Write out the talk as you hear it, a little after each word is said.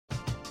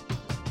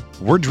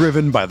We're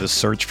driven by the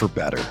search for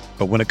better.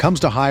 But when it comes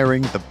to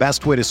hiring, the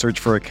best way to search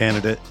for a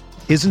candidate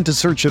isn't to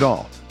search at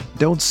all.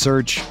 Don't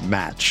search,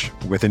 match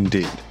with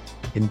Indeed.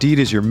 Indeed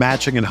is your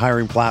matching and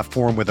hiring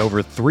platform with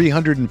over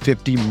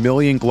 350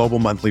 million global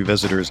monthly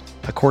visitors,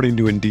 according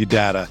to Indeed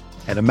data,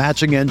 and a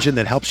matching engine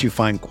that helps you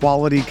find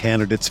quality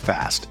candidates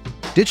fast.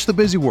 Ditch the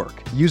busy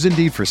work. Use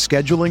Indeed for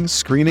scheduling,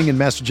 screening, and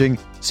messaging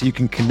so you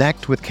can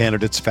connect with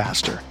candidates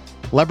faster.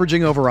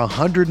 Leveraging over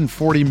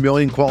 140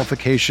 million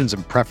qualifications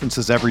and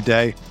preferences every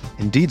day,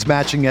 Indeed's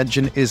matching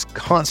engine is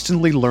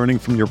constantly learning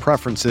from your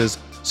preferences,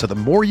 so the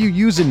more you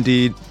use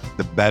Indeed,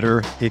 the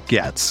better it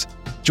gets.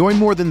 Join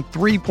more than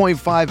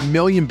 3.5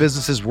 million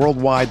businesses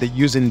worldwide that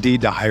use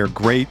Indeed to hire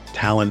great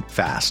talent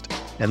fast.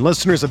 And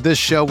listeners of this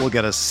show will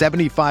get a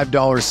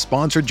 $75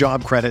 sponsored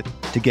job credit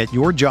to get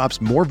your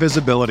jobs more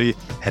visibility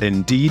at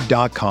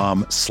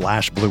Indeed.com/Blue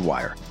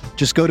Wire.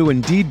 Just go to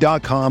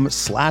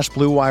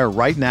Indeed.com/Blue Wire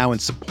right now and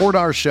support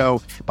our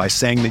show by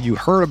saying that you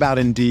heard about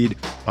Indeed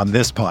on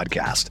this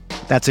podcast.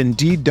 That's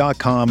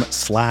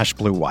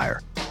Indeed.com/Blue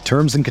Wire.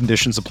 Terms and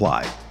conditions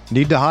apply.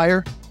 Need to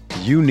hire?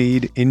 You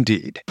need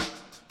Indeed.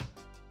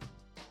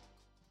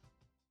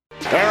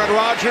 Aaron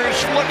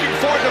Rodgers looking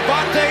for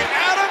Devontae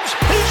Adams.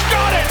 He's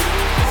got it.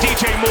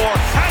 DJ Moore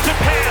has a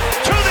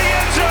pass to the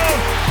end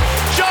zone.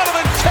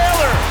 Jonathan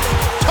Taylor,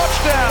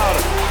 touchdown.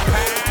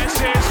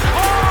 Pass is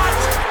caught.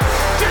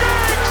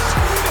 Diggs,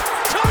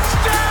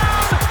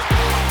 touchdown.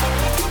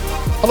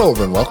 Hello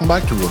everyone, welcome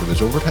back to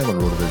RotoViz Overtime on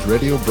RotoViz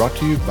Radio, brought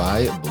to you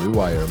by Blue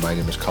Wire. My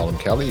name is Colin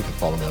Kelly. You can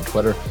follow me on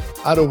Twitter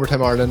at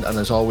Overtime Ireland, and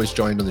as always,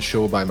 joined on the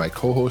show by my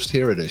co-host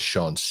here. It is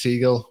Sean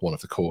Siegel, one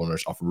of the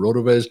co-owners of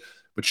RotoViz.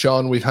 But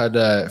Sean, we've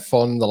had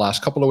fun the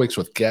last couple of weeks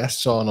with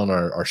guests on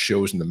our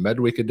shows in the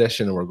midweek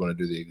edition, and we're going to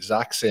do the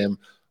exact same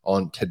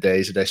on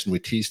today's edition. We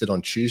teased it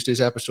on Tuesday's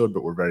episode,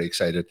 but we're very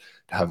excited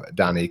to have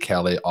Danny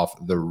Kelly of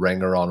The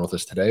Ringer on with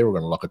us today. We're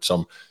going to look at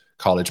some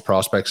college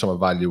prospects, some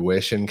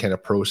evaluation kind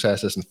of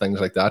processes and things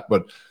like that.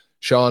 But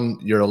Sean,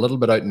 you're a little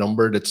bit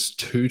outnumbered. It's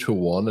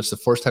 2-1. It's the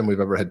first time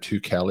we've ever had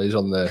two Kellys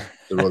on the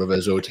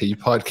RotoViz OT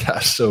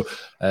podcast. So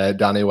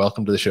Danny,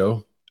 welcome to the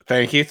show.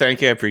 Thank you. I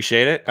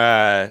appreciate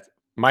it.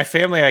 My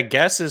family, I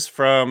guess, is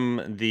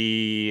from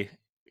the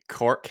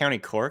County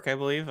Cork, I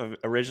believe,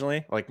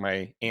 originally. Like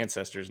my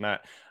ancestors,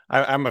 not.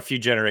 I'm a few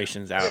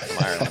generations out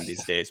from Ireland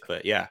these days,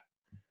 but yeah.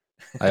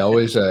 I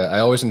always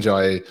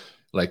enjoy,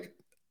 like,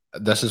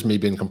 this is me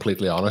being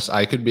completely honest.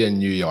 I could be in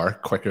New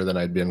York quicker than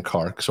I'd be in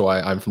Cork. So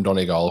I'm from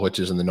Donegal, which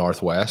is in the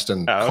northwest,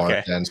 and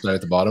Cork ends down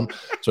at the bottom.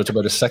 So it's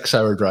about a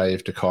 6-hour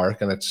drive to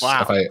Cork, and it's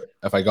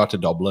if I got to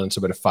Dublin, it's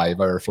about a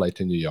 5-hour flight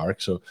to New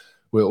York. So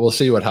we'll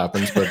see what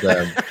happens, but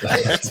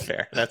that's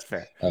fair.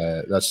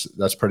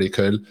 That's pretty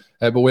cool.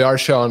 But we are,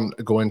 Sean,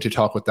 going to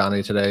talk with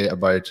Danny today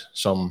about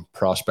some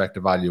prospect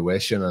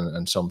evaluation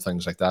and some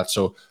things like that.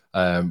 So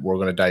we're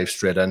going to dive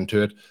straight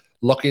into it.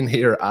 Looking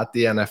here at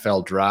the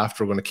NFL draft,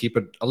 we're going to keep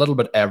it a little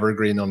bit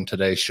evergreen on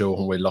today's show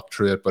when we look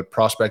through it. But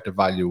prospect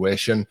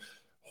evaluation,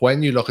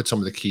 when you look at some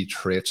of the key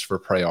traits for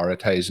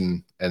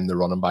prioritizing in the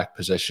running back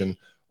position,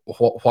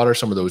 what are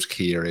some of those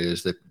key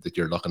areas that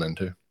you're looking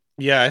into?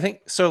 Yeah, I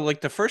think so.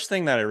 Like the first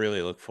thing that I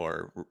really look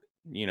for,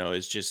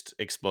 is just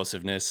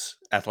explosiveness,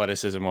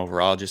 athleticism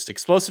overall, just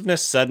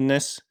explosiveness,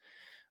 suddenness,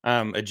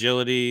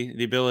 agility,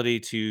 the ability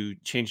to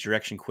change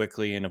direction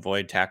quickly and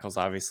avoid tackles,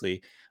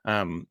 obviously.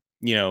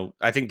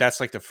 I think that's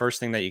like the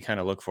first thing that you kind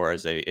of look for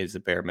is a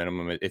bare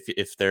minimum.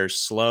 If they're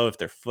slow, if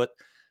their foot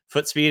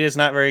speed is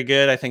not very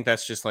good, I think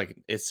that's just like,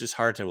 it's just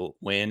hard to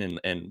win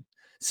and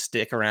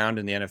stick around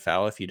in the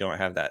NFL if you don't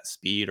have that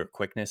speed or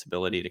quickness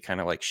ability to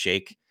kind of like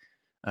shake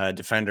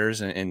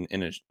defenders in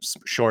a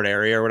short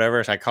area or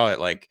whatever. So I call it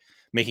like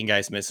making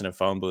guys miss in a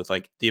phone booth,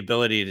 like the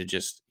ability to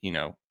just,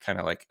 kind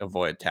of like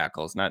avoid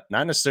tackles, not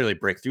necessarily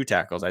break through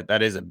tackles.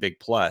 That is a big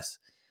plus,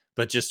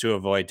 but just to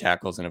avoid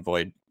tackles and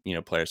avoid,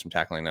 players from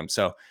tackling them.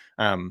 So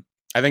I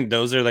think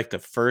those are like the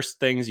first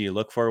things you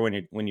look for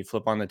when you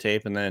flip on the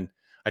tape. And then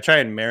I try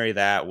and marry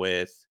that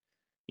with,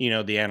 the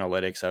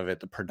analytics of it,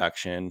 the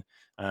production.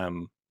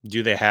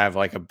 Do they have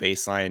like a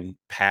baseline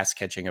pass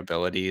catching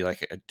ability?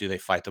 Like, do they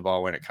fight the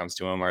ball when it comes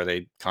to them? Are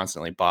they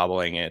constantly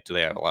bobbling it? Do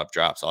they have a lot of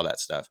drops? All that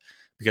stuff.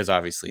 Because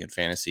obviously in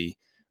fantasy,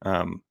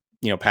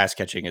 pass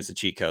catching is a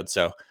cheat code.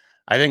 So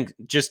I think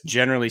just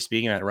generally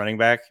speaking at running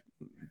back,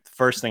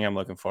 first thing I'm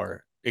looking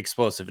for,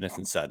 explosiveness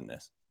and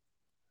suddenness.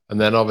 And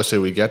then obviously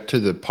we get to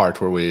the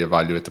part where we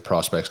evaluate the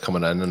prospects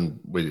coming in, and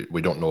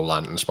we don't know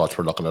landing spots.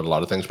 We're looking at a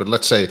lot of things, but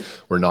let's say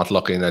we're not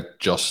looking at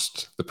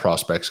just the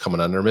prospects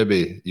coming in, or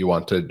maybe you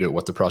want to do it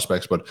with the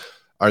prospects, but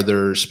are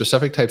there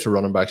specific types of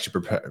running backs you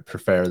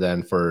prefer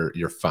then for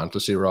your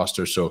fantasy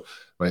roster? So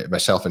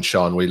myself and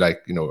Sean, we like,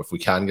 if we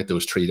can get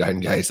those 3 down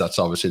guys, that's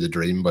obviously the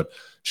dream, but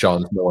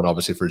Sean's known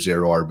obviously for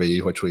 0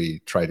 RB, which we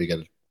try to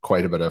get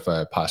quite a bit of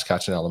a pass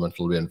catching element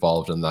will be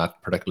involved in that,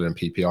 particularly in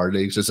PPR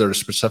leagues. Is there a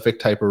specific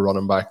type of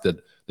running back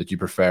that you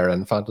prefer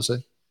in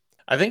fantasy?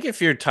 I think if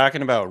you're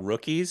talking about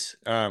rookies,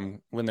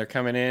 when they're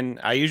coming in,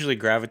 I usually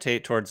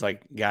gravitate towards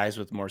like guys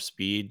with more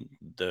speed,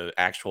 the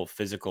actual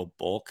physical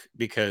bulk,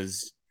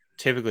 because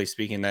typically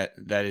speaking, that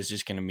is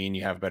just going to mean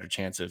you have a better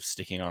chance of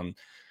sticking on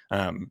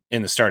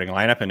in the starting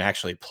lineup and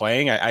actually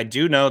playing. I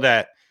do know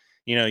that,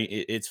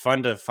 it's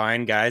fun to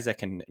find guys that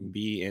can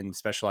be in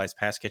specialized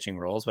pass catching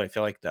roles, but I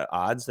feel like the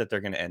odds that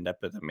they're going to end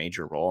up with a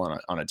major role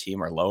on a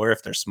team are lower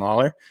if they're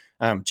smaller.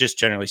 Just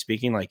generally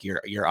speaking, like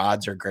your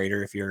odds are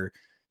greater if you're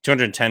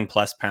 210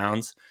 plus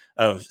pounds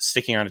of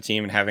sticking on a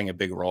team and having a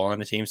big role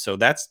on a team. So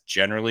that's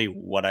generally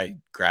what I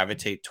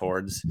gravitate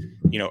towards,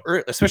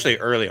 especially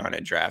early on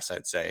in drafts,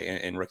 I'd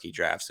say in rookie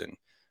drafts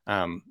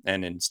and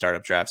in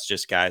startup drafts,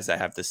 just guys that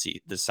have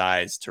the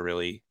size to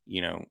really,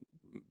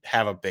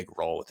 have a big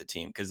role with the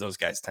team, because those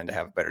guys tend to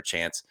have a better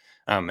chance.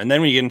 And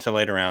then when you get into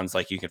later rounds,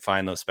 like you can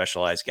find those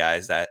specialized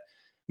guys that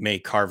may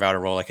carve out a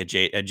role, like a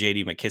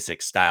JD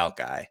McKissick style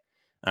guy.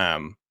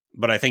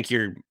 But I think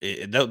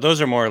those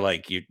are more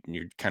like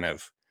you're kind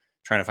of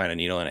trying to find a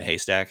needle in a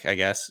haystack, I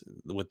guess,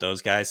 with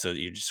those guys. So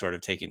you're just sort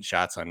of taking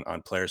shots on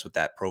players with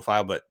that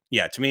profile. But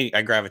yeah, to me,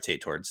 I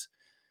gravitate towards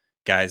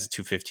guys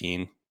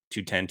 215,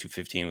 210,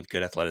 215 with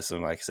good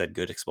athleticism, like I said,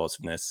 good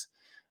explosiveness,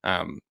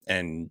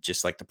 and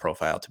just like the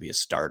profile to be a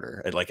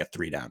starter at like a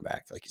 3-down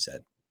back, like you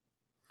said.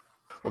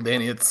 Well,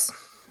 Danny, it's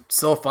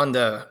so fun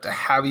to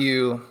have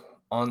you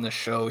on the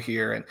show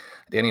here. And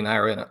Danny and I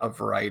are in a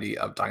variety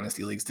of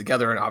Dynasty leagues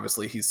together. And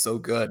obviously he's so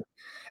good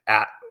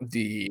at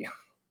the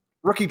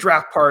rookie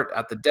draft part,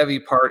 at the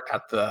Devy part,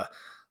 at the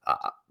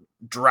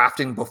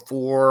drafting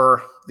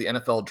before the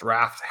NFL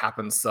draft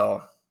happens.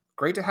 So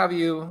great to have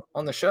you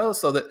on the show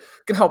so that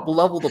can help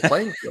level the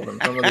playing field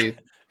in some of these,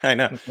 I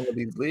know. in some of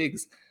these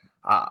leagues.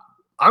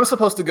 I'm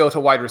supposed to go to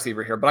wide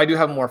receiver here, but I do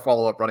have more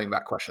follow-up running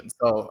back questions.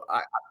 So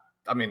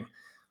I mean,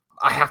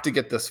 I have to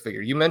get this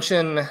figured. You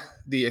mentioned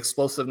the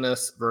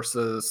explosiveness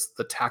versus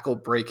the tackle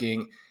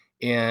breaking,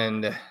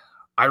 and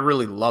I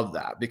really love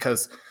that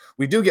because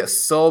we do get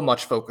so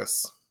much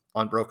focus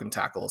on broken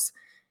tackles.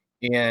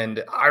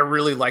 And I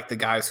really like the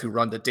guys who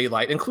run the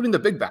daylight, including the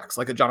big backs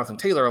like a Jonathan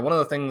Taylor. And one of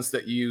the things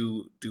that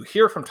you do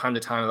hear from time to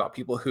time about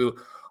people who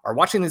are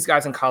watching these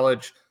guys in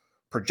college,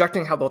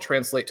 projecting how they'll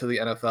translate to the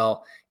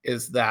NFL,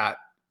 is that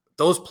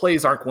those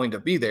plays aren't going to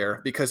be there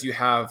because you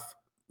have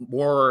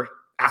more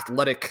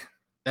athletic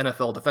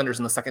NFL defenders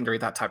in the secondary,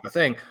 that type of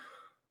thing.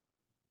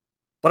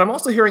 But I'm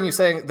also hearing you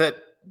saying that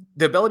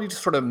the ability to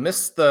sort of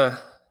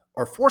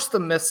force the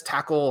miss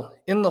tackle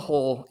in the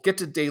hole, get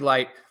to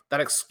daylight, that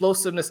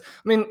explosiveness.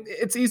 I mean,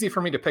 it's easy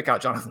for me to pick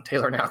out Jonathan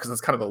Taylor now because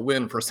it's kind of a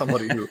win for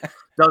somebody who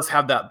does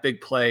have that big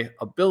play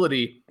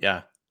ability.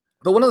 Yeah.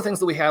 But one of the things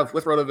that we have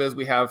with RotoViz,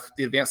 we have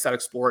the Advanced Stat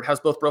Explorer. It has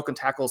both broken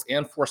tackles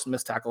and forced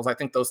missed tackles. I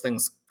think those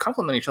things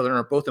complement each other and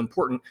are both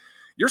important.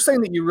 You're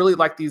saying that you really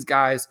like these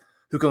guys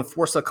who can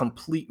force a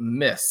complete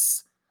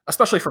miss,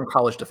 especially from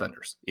college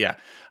defenders. Yeah,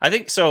 I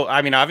think so.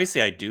 I mean,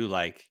 obviously, I do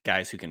like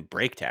guys who can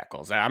break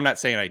tackles. I'm not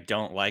saying I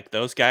don't like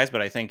those guys,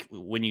 but I think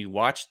when you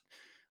watch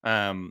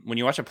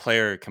a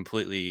player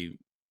completely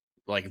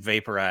like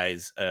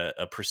vaporize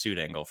a pursuit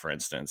angle, for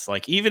instance,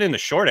 like even in the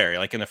short area,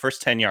 like in the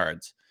first 10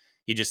 yards,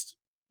 he just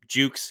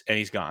jukes and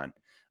he's gone.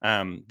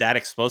 That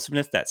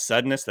explosiveness, that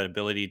suddenness, that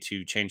ability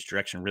to change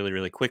direction really,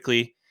 really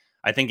quickly,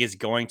 I think is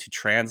going to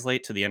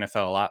translate to the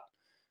NFL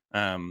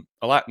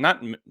a lot,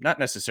 not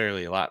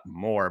necessarily a lot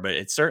more, but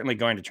it's certainly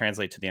going to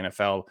translate to the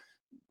NFL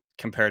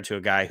compared to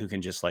a guy who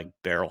can just like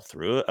barrel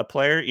through a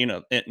player.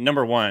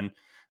 Number one,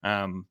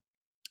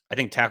 I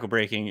think tackle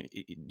breaking,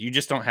 you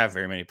just don't have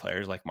very many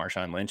players like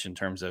Marshawn Lynch in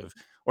terms of,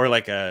 or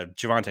like a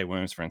Javonte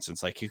Williams, for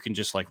instance, like you can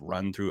just like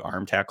run through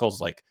arm tackles,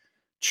 like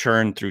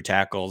churn through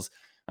tackles.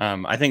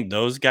 I think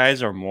those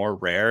guys are more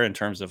rare in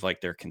terms of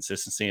like their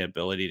consistency and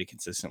ability to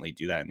consistently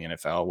do that in the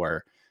NFL,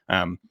 where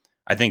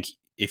I think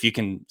if you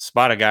can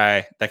spot a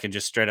guy that can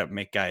just straight up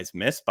make guys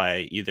miss by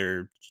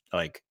either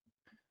like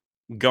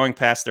going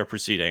past their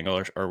pursuit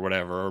angle or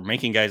whatever, or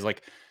making guys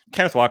like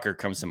Kenneth Walker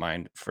comes to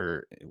mind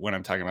for when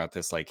I'm talking about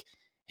this, like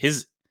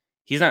he's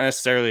not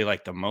necessarily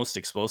like the most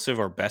explosive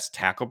or best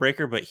tackle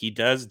breaker, but he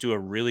does do a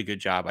really good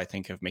job, I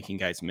think, of making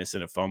guys miss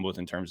in a phone booth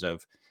in terms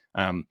of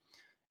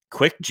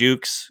quick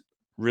jukes,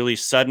 really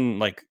sudden,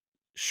 like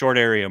short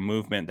area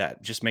movement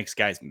that just makes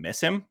guys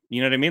miss him.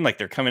 You know what I mean? Like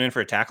they're coming in for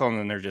a tackle and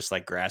then they're just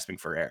like grasping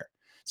for air.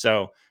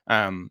 So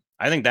I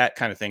think that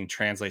kind of thing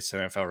translates to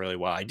the NFL really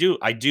well. I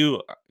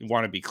do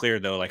want to be clear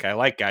though. Like I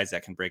like guys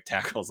that can break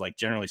tackles. Like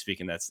generally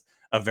speaking, that's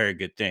a very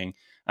good thing.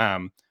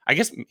 I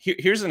guess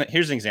here's an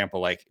example.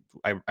 Like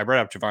I brought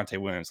up Javonte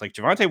Williams. Like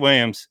Javonte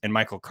Williams and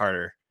Michael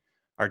Carter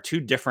are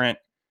two different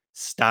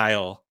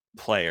style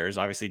players,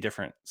 obviously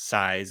different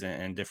size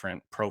and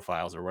different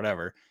profiles or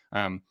whatever.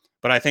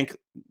 But I think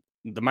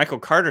the Michael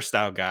Carter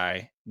style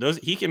guy,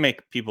 he can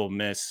make people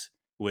miss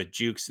with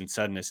jukes and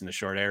suddenness in the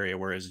short area,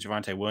 whereas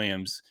Javonte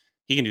Williams,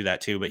 he can do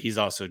that too, but he's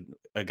also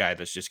a guy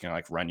that's just gonna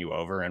like run you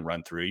over and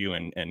run through you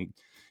and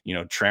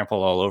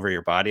trample all over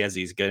your body as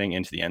he's getting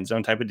into the end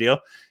zone type of deal.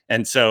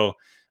 And so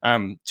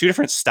two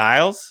different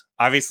styles.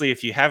 Obviously,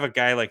 if you have a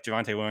guy like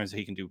Javonte Williams,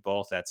 he can do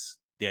both, that's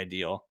the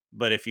ideal.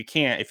 But if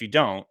you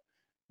don't,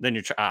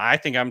 then I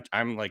think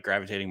I'm like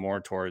gravitating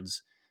more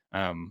towards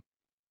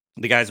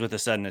the guys with the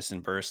suddenness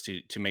and burst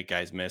to make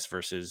guys miss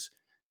versus,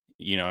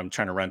 I'm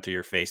trying to run through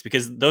your face,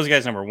 because those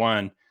guys, number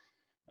one,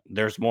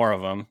 there's more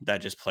of them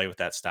that just play with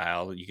that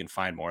style. You can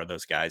find more of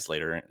those guys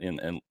later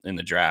in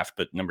the draft.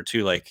 But number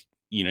two, like,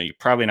 you're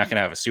probably not going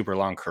to have a super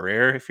long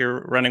career if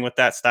you're running with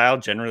that style,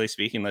 generally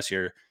speaking, unless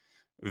you're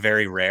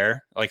very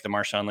rare, like the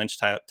Marshawn Lynch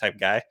type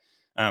guy.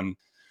 Um,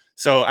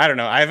 so I don't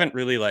know. I haven't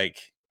really like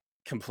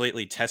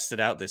completely tested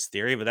out this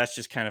theory, but that's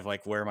just kind of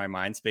like where my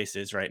mind space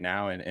is right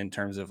now in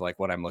terms of like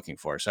what I'm looking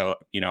for. So,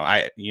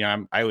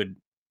 I would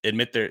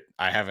admit that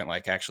I haven't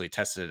like actually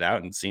tested it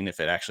out and seen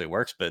if it actually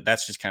works, but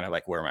that's just kind of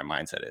like where my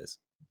mindset is.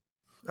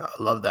 I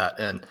love that.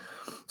 And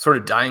sort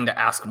of dying to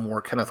ask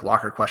more Kenneth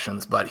Walker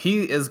questions, but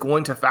he is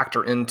going to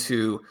factor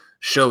into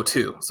show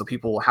 2. So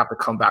people will have to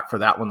come back for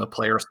that one, the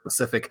player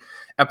specific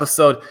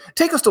episode.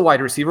 Take us to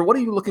wide receiver. What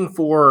are you looking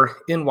for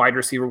in wide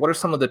receiver? What are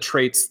some of the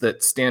traits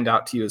that stand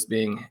out to you as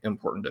being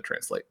important to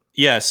translate?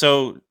 Yeah.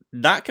 So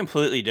not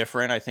completely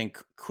different. I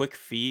think quick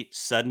feet,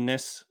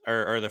 suddenness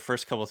are the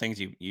first couple of things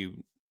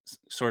you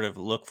sort of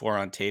look for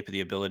on tape,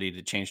 the ability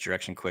to change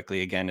direction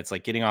quickly. Again, it's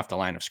like getting off the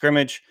line of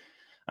scrimmage,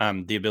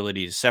 the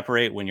ability to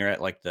separate when you're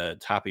at like the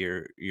top of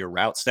your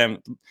route stem.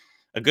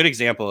 A good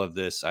example of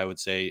this, I would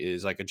say,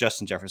 is like a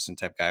Justin Jefferson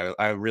type guy.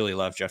 I really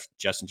love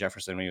Justin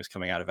Jefferson when he was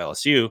coming out of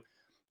LSU,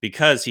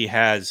 because he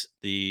has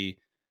the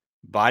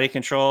body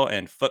control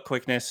and foot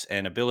quickness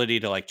and ability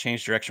to like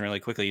change direction really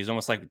quickly. He's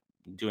almost like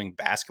doing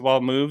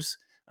basketball moves.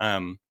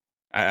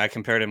 I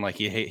compared him, like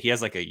he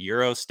has like a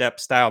Euro step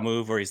style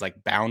move where he's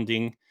like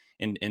bounding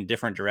in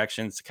different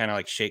directions to kind of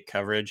like shake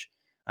coverage.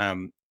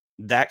 Um,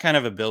 that kind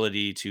of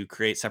ability to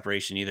create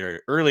separation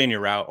either early in your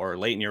route or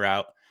late in your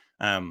route,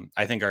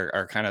 I think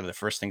are kind of the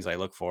first things I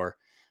look for.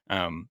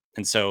 And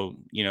so,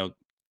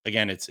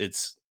 again,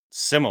 it's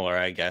similar,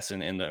 I guess,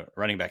 in the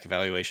running back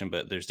evaluation,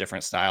 but there's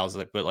different styles.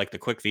 But like the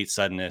quick feet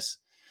suddenness,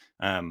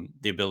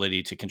 the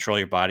ability to control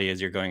your body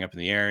as you're going up in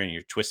the air and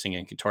you're twisting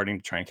and contorting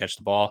to try and catch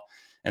the ball.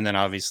 And then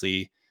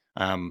obviously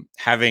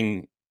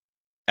having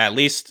at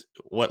least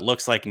what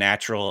looks like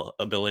natural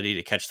ability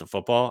to catch the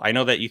football. I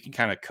know that you can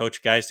kind of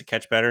coach guys to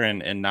catch better,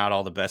 and not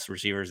all the best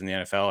receivers in the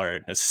NFL are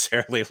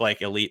necessarily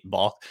like elite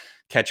ball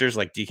catchers,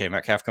 like DK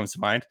Metcalf comes to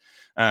mind.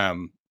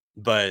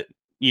 But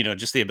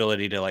just the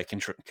ability to like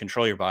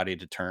control your body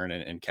to turn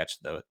and catch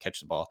the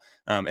ball.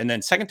 And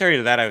then secondary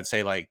to that, I would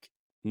say like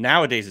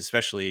nowadays,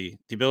 especially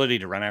the ability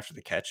to run after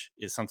the catch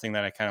is something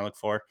that I kind of look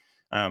for,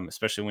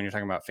 especially when you're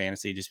talking about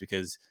fantasy, just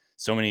because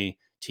so many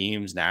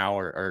teams now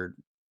are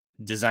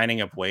designing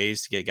up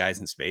ways to get guys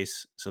in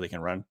space so they can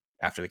run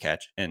after the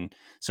catch. And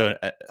so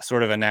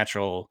sort of a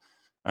natural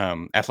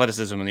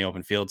athleticism in the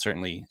open field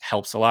certainly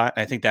helps a lot.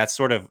 I think that's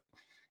sort of,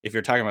 if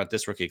you're talking about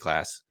this rookie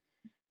class,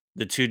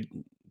 the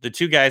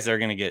two guys that are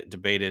going to get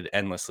debated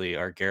endlessly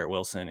are Garrett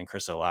Wilson and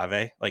Chris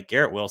Olave. Like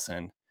Garrett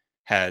Wilson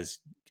has,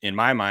 in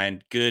my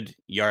mind, good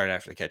yard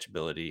after the catch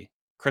ability.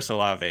 Chris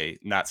Olave,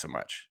 not so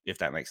much, if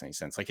that makes any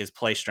sense. Like his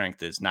play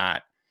strength is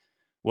not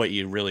what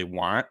you really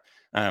want.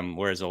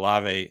 Whereas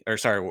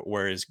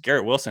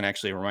Garrett Wilson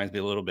actually reminds me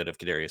a little bit of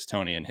Kadarius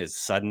Toney and his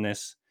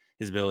suddenness,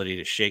 his ability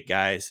to shake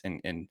guys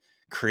and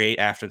create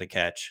after the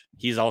catch.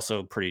 He's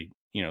also pretty,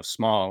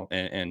 small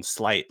and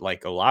slight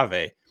like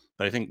Olave,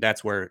 but I think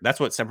that's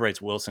what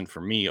separates Wilson for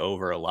me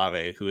over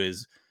Olave, who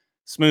is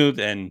smooth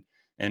and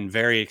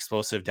very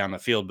explosive down the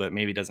field, but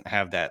maybe doesn't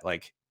have that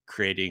like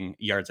creating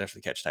yards after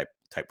the catch type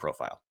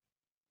profile.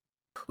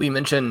 We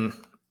mentioned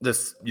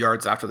this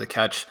yards after the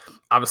catch.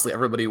 Obviously,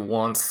 everybody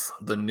wants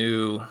the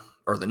new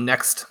or the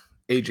next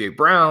AJ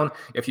Brown.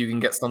 If you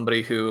can get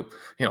somebody who,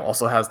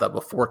 also has that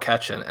before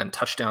catch and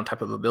touchdown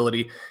type of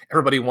ability,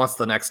 everybody wants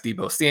the next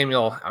Deebo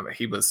Samuel. I mean,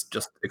 he was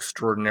just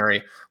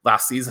extraordinary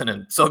last season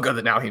and so good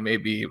that now he may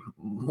be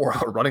more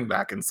of a running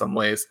back in some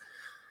ways.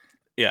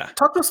 Yeah.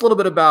 Talk to us a little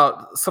bit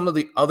about some of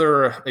the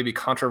other maybe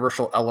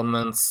controversial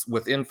elements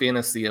within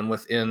fantasy and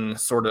within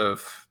sort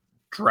of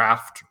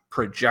draft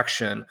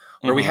projection,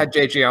 where we had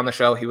JJ on the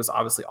show. He was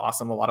obviously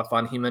awesome, a lot of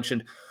fun. He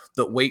mentioned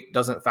that weight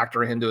doesn't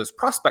factor into his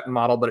prospect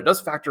model, but it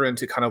does factor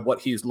into kind of what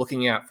he's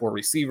looking at for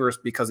receivers,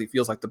 because he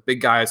feels like the big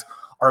guys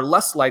are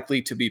less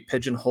likely to be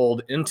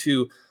pigeonholed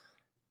into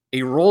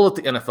a role at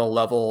the NFL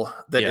level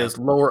that is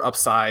lower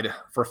upside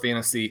for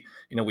fantasy.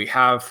 We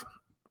have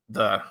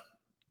the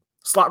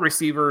slot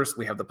receivers,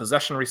 we have the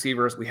possession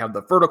receivers, we have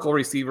the vertical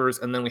receivers,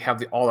 and then we have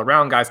the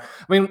all-around guys.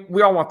 I mean,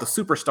 we all want the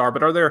superstar,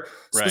 but are there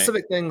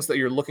specific things that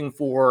you're looking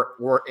for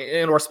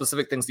or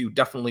specific things that you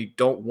definitely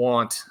don't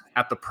want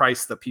at the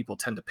price that people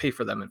tend to pay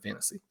for them in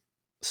fantasy?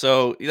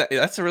 So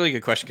that's a really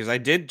good question, because I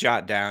did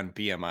jot down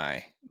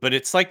BMI, but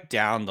it's like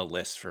down the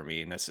list for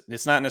me. And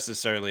it's not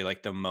necessarily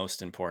like the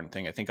most important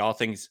thing. I think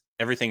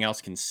everything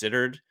else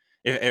considered,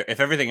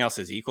 if everything else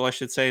is equal, I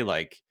should say,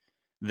 like,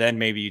 then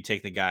maybe you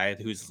take the guy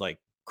who's like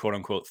quote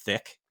unquote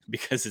thick,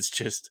 because it's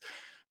just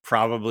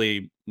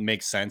probably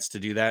makes sense to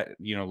do that.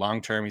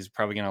 Long term, he's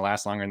probably going to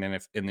last longer than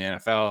if in the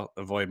NFL,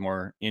 avoid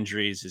more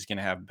injuries, is going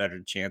to have a better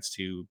chance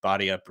to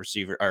body up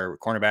receiver or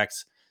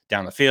cornerbacks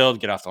down the field,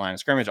 get off the line of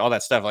scrimmage, all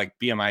that stuff. Like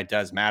BMI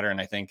does matter. And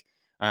I think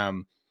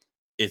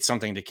it's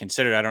something to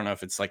consider. I don't know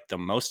if it's like the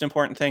most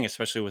important thing,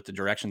 especially with the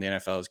direction the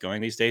NFL is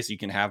going these days. You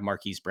can have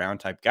Marquise Brown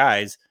type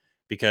guys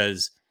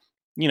because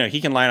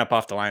he can line up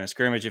off the line of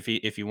scrimmage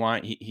if you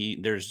want. He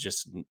there's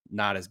just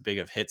not as big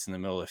of hits in the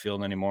middle of the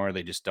field anymore.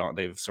 They just don't.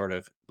 They've sort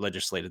of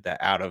legislated that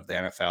out of the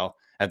NFL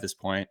at this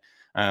point.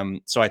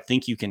 So I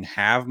think you can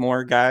have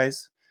more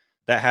guys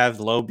that have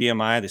low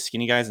BMI. The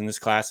skinny guys in this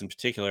class in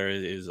particular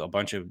is a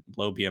bunch of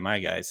low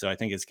BMI guys. So I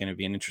think it's going to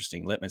be an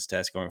interesting litmus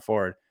test going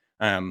forward.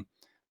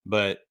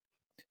 But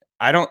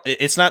I don't.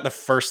 It's not the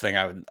first thing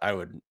I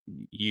would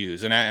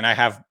use, and I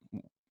have,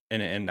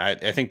 and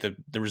I think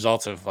the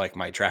results of like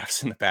my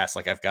drafts in the past,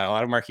 like I've got a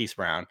lot of Marquise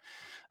Brown.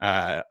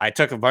 I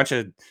took a bunch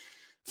of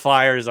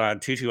flyers on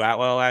Tutu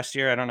Atwell last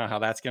year. I don't know how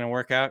that's going to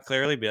work out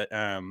clearly, but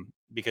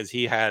because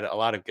he had a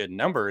lot of good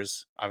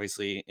numbers,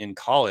 obviously in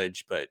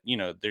college, but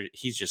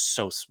he's just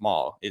so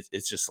small.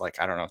 It's just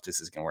like I don't know if this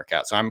is going to work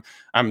out. So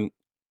I'm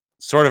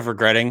sort of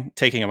regretting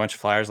taking a bunch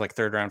of flyers, like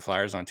third round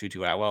flyers on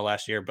Tutu Atwell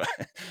last year, but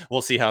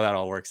we'll see how that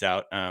all works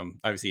out.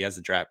 Obviously he has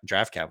the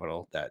draft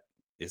capital that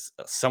is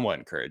somewhat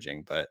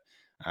encouraging, but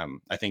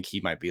I think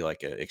he might be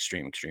like an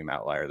extreme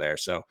outlier there.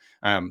 So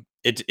I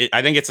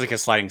think it's like a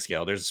sliding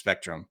scale. There's a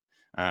spectrum.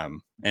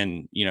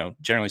 And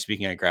generally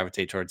speaking, I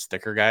gravitate towards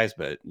thicker guys,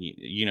 but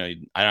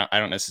I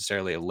don't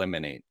necessarily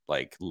eliminate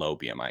like low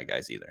BMI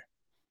guys either.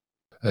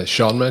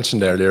 Sean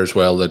mentioned earlier as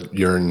well that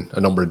you're in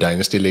a number of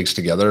dynasty leagues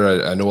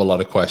together. I know a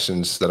lot of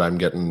questions that I'm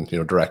getting,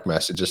 direct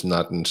messages and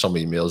that, and some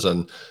emails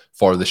and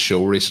for the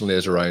show recently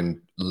is around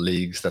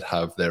leagues that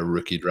have their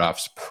rookie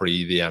drafts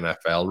pre the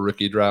NFL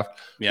rookie draft.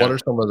 Yeah. What are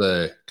some of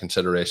the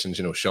considerations?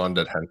 Sean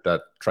did hint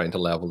at trying to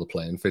level the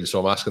playing field.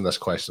 So I'm asking this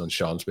question on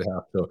Sean's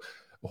behalf. So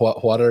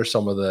what are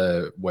some of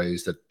the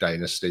ways that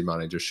dynasty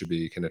managers should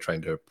be kind of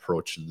trying to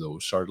approach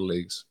those sort of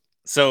leagues?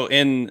 So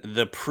in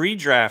the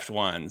pre-draft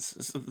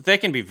ones, they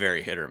can be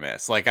very hit or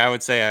miss. Like I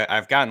would say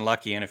I've gotten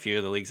lucky in a few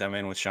of the leagues I'm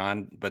in with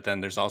Sean, but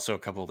then there's also a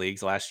couple of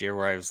leagues last year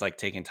where I was like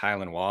taking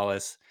Tylan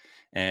Wallace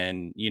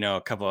and,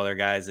 a couple other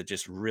guys that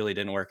just really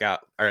didn't work out,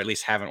 or at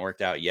least haven't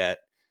worked out yet.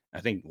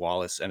 I think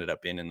Wallace ended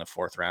up in the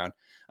 4th round.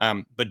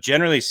 But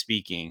generally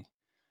speaking,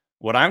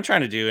 what I'm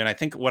trying to do, and I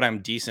think what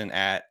I'm decent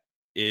at,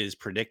 is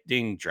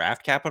predicting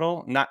draft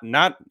capital.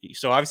 Not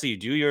so obviously you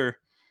do your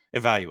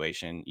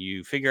evaluation,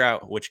 you figure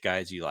out which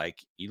guys you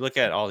like, you look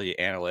at all the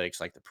analytics,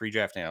 like the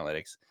pre-draft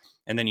analytics,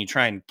 and then you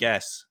try and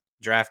guess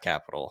draft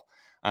capital.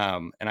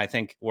 And I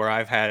think where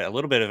I've had a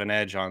little bit of an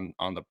edge on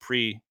the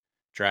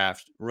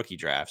pre-draft rookie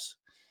drafts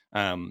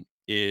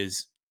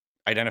is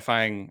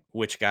identifying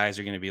which guys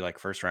are going to be like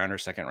first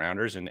rounders, second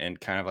rounders, and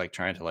kind of like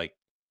trying to like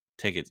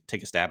take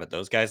a stab at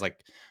those guys. Like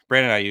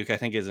Brandon Ayuk, I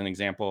think, is an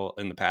example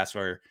in the past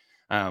where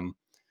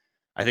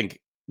I think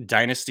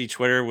Dynasty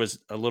Twitter was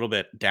a little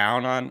bit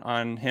down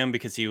on him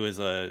because he was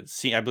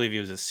I believe he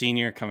was a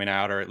senior coming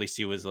out, or at least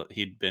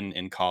he'd been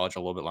in college a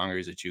little bit longer.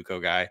 He's a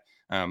JUCO guy.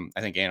 I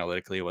think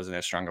analytically it wasn't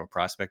as strong of a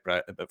prospect,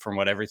 but from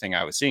everything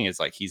I was seeing, it's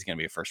like he's going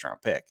to be a first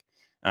round pick.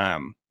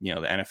 The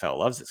NFL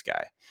loves this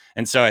guy,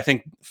 and so I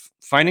think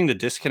finding the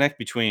disconnect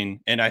between,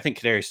 and I think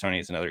Kadarius Toney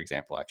is another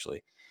example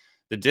actually,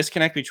 the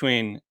disconnect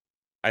between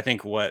I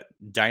think what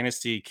the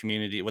Dynasty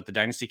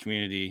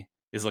community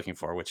is looking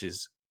for, which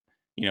is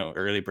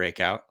early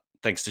breakout,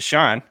 thanks to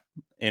Sean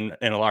in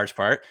a large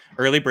part,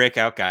 early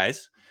breakout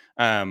guys,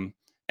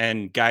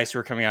 and guys who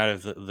are coming out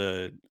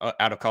of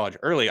out of college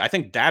early. I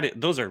think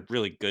those are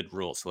really good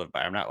rules to live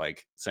by. I'm not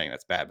like saying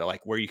that's bad, but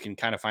like where you can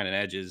kind of find an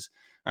edge is,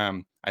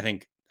 I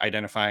think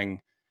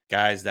identifying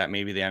guys that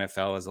maybe the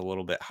NFL is a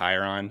little bit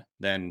higher on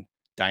than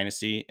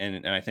Dynasty,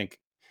 and I think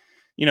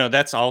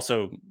that's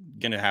also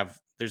going to have.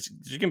 There's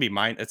going to be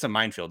it's a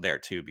minefield there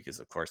too,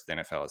 because of course the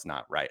NFL is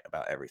not right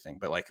about everything.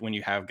 But like when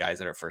you have guys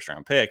that are first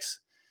round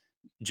picks,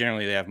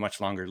 generally they have much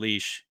longer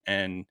leash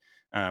and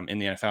in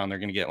the NFL, and they're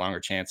going to get longer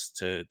chance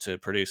to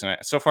produce. And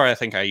so far, I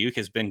think Ayuk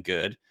has been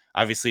good.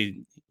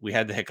 Obviously, we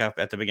had the hiccup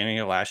at the beginning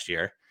of last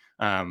year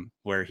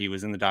where he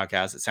was in the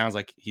doghouse. It sounds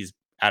like he's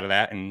out of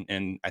that,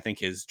 and I think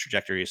his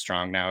trajectory is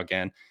strong now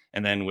again.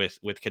 And then with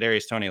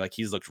Kadarius Toney, like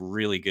he's looked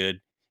really good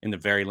in the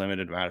very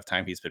limited amount of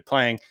time he's been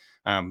playing.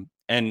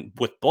 And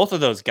with both of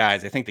those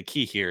guys, I think the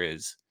key here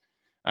is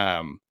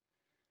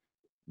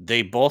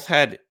they both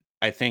had,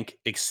 I think,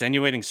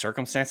 extenuating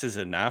circumstances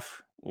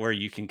enough where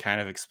you can kind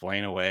of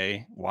explain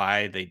away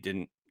why they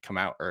didn't come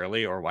out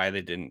early or why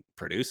they didn't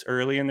produce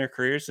early in their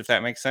careers, if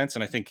that makes sense.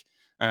 And I think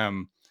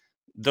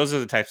those are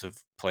the types of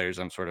players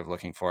I'm sort of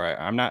looking for.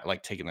 I'm not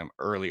like taking them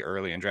early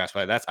in drafts,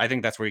 but I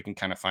think that's where you can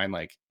kind of find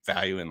like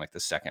value in like the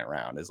second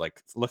round, is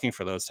like looking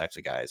for those types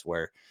of guys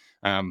where,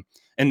 and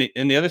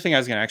the other thing I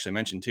was going to actually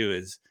mention too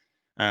is,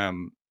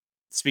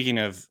 speaking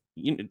of,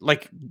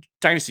 like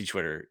Dynasty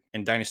Twitter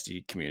and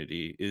Dynasty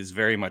community is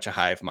very much a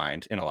hive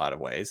mind in a lot of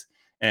ways.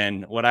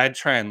 And what I'd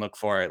try and look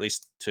for, at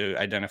least to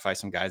identify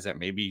some guys that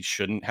maybe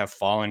shouldn't have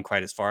fallen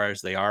quite as far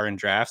as they are in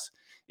drafts,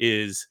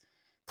 is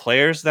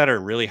players that are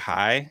really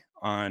high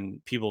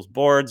on people's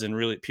boards and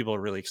really people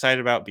are really excited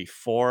about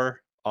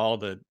before all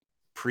the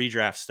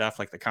pre-draft stuff,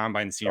 like the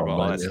combine, the Senior Bowl,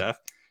 all that stuff,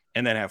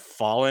 and then have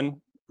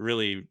fallen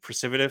really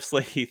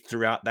precipitously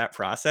throughout that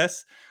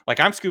process, like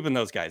I'm scooping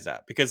those guys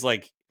up because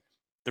like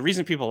the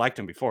reason people liked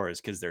them before is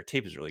because their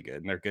tape is really good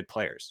and they're good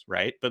players,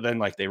 right? But then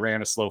like they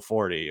ran a slow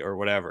 40 or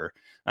whatever.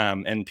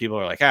 And people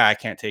are like, I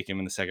can't take him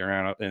in the second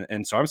round.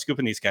 And so I'm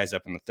scooping these guys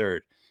up in the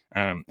third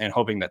and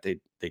hoping that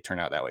they turn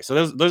out that way.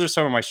 So those are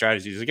some of my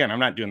strategies. Again, I'm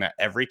not doing that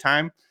every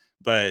time,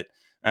 but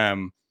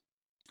I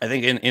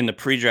think in the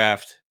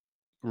pre-draft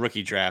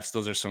rookie drafts,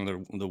 those are some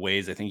of the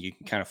ways I think you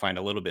can kind of find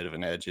a little bit of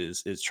an edge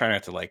is try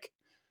not to like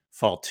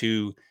fall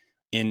too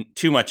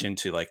much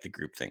into like the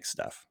groupthink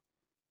stuff.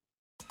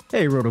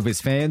 Hey,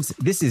 RotoViz fans.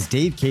 This is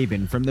Dave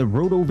Caban from the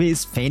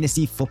RotoViz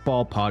Fantasy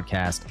Football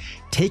Podcast,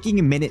 taking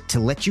a minute to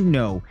let you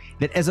know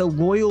that as a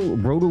loyal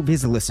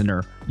RotoViz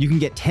listener, you can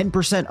get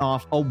 10%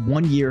 off a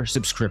 1-year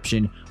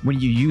subscription when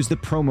you use the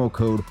promo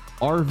code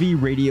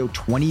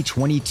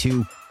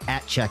RVRadio2022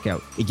 at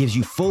checkout. It gives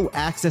you full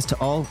access to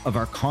all of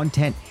our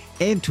content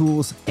and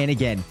tools. And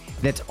again,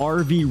 that's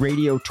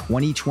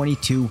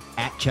RVRadio2022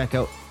 at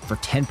checkout for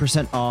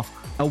 10% off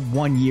a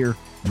 1-year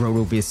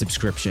RotoViz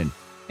subscription.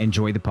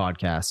 Enjoy the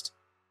podcast.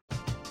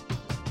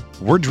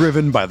 We're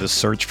driven by the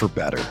search for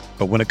better.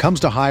 But when it comes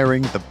to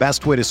hiring, the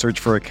best way to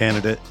search for a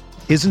candidate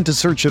isn't to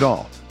search at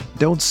all.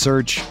 Don't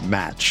search,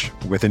 match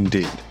with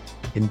Indeed.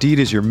 Indeed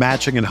is your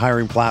matching and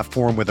hiring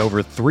platform with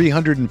over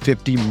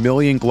 350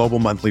 million global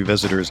monthly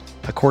visitors,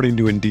 according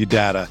to Indeed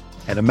data,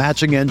 and a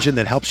matching engine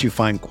that helps you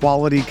find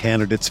quality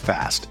candidates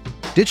fast.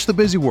 Ditch the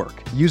busy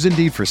work. Use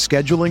Indeed for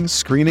scheduling,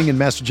 screening, and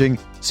messaging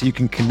so you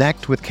can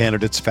connect with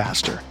candidates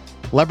faster.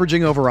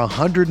 Leveraging over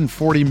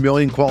 140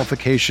 million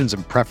qualifications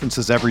and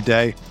preferences every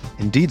day,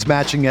 Indeed's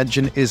matching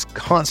engine is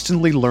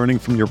constantly learning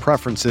from your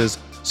preferences,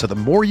 so the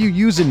more you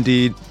use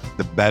Indeed,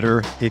 the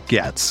better it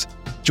gets.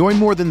 Join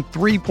more than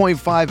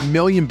 3.5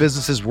 million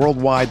businesses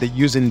worldwide that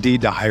use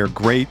Indeed to hire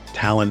great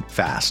talent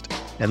fast.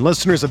 And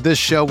listeners of this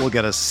show will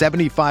get a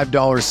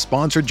 $75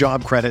 sponsored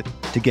job credit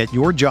to get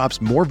your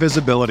jobs more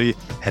visibility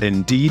at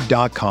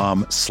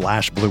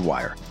Indeed.com/Blue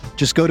Wire.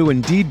 Just go to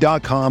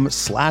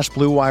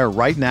Indeed.com/Blue Wire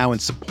right now and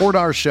support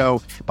our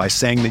show by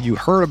saying that you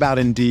heard about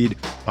Indeed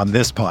on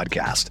this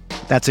podcast.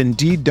 That's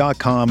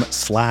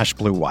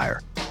Indeed.com/Blue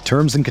Wire.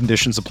 Terms and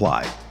conditions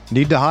apply.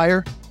 Need to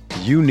hire?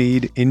 You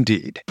need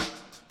Indeed.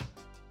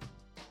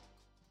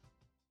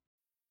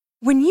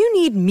 When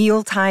you need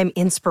mealtime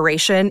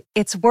inspiration,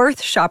 it's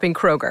worth shopping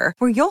Kroger,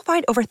 where you'll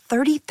find over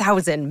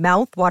 30,000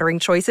 mouth-watering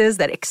choices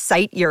that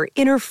excite your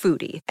inner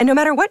foodie. And no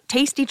matter what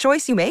tasty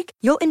choice you make,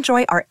 you'll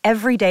enjoy our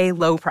everyday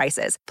low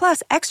prices,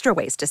 plus extra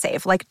ways to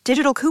save, like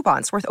digital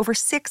coupons worth over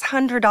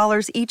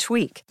 $600 each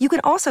week. You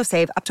can also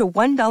save up to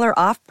 $1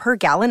 off per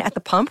gallon at the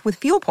pump with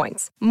fuel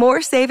points.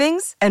 More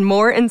savings and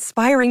more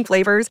inspiring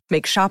flavors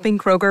make shopping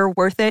Kroger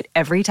worth it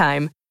every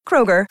time.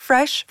 Kroger,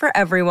 fresh for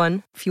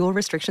everyone. Fuel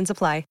restrictions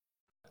apply.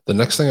 The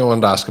next thing I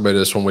wanted to ask about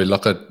is when we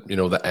look at,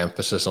 the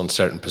emphasis on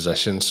certain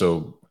positions.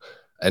 So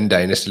in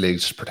Dynasty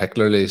leagues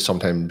particularly,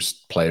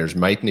 sometimes players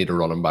might need a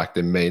running back.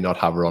 They may not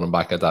have a running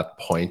back at that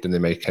point, and they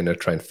may kind of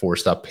try and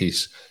force that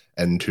piece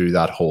into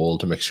that hole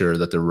to make sure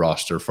that the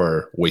roster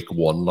for week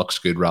 1 looks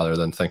good rather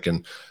than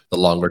thinking the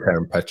longer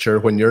term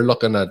picture. When you're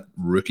looking at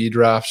rookie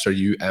drafts, are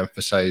you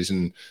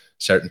emphasizing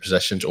certain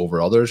positions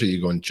over others? Are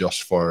you going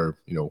just for,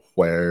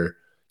 where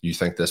you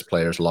think this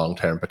player's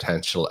long-term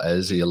potential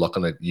is? Are you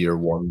looking at year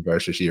 1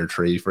 versus year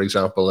 3, for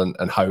example?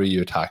 And how are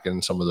you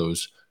attacking some of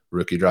those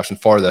rookie drafts?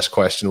 And for this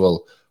question,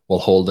 we'll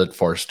hold it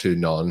first to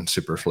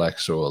non-super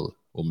flex, so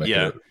we'll make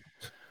it.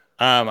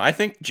 I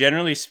think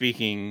generally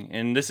speaking,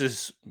 and this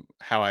is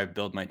how I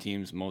build my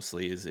teams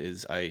mostly,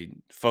 is I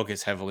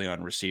focus heavily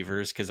on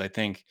receivers because I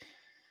think,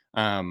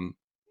 in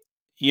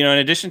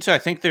addition to, I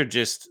think they're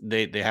just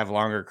they have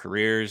longer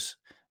careers.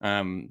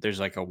 There's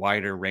like a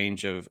wider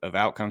range of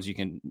outcomes.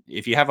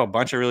 If you have a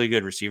bunch of really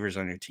good receivers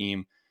on your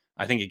team,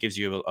 I think it gives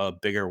you a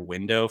bigger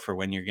window for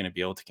when you're going to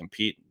be able to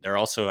compete. They're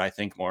also, I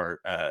think,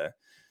 they're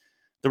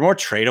more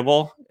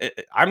tradable.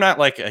 I'm not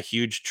like a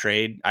huge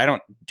trade. I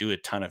don't do a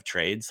ton of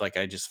trades. Like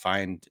I just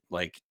find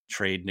like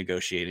trade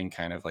negotiating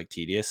kind of like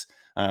tedious,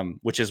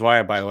 which is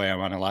why, by the way, I'm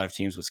on a lot of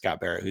teams with Scott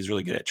Barrett, who's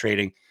really good at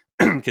trading.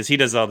 Because he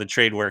does all the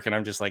trade work, and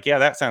I'm just like, yeah,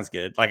 that sounds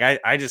good. Like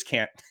I just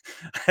can't.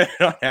 I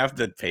don't have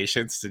the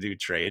patience to do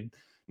trade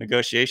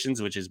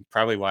negotiations, which is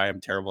probably why I'm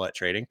terrible at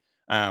trading.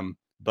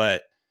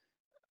 But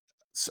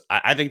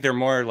I think they're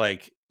more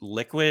like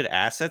liquid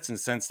assets in the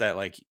sense that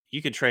like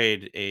you could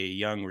trade a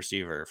young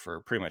receiver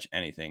for pretty much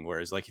anything.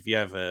 Whereas like if you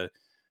have a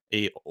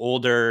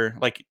older,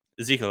 like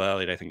Ezekiel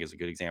Elliott, I think is a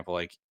good example.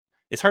 Like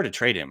it's hard to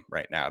trade him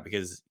right now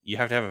because you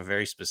have to have a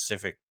very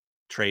specific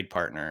trade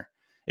partner.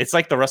 It's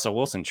like the Russell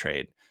Wilson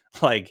trade.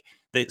 Like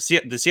the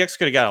Seahawks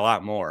could have got a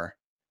lot more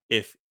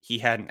if he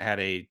hadn't had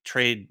a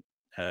trade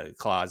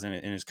clause in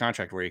his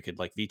contract where he could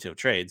like veto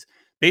trades.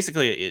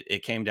 Basically,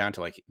 it came down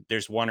to like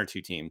there's 1 or 2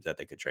 teams that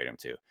they could trade him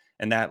to,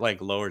 and that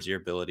like lowers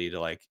your ability to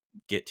like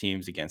get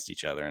teams against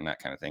each other and that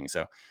kind of thing.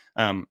 So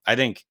I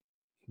think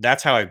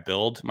that's how I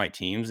build my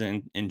teams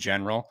in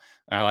general.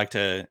 I like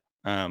to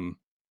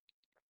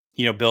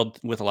build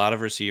with a lot of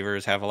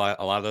receivers, have a lot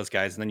of those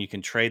guys, and then you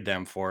can trade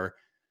them for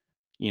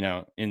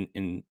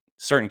in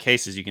certain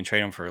cases, you can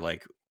trade them for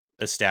like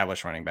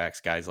established running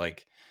backs, guys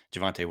like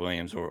Javonte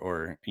Williams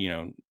or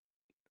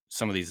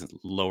some of these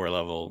lower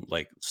level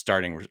like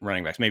starting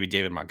running backs, maybe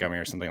David Montgomery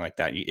or something like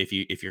that.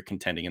 If you're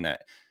contending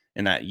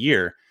in that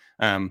year,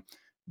 um,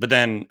 but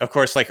then of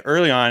course, like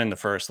early on in the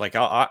first, like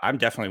I'm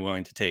definitely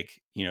willing to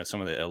take some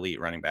of the elite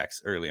running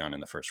backs early on in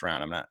the first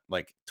round. I'm not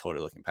like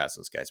totally looking past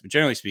those guys, but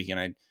generally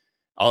speaking,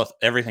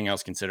 everything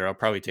else considered, I'll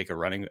probably take a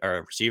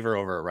receiver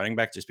over a running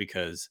back just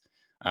because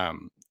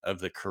of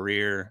the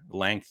career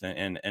length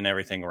and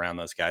everything around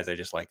those guys. I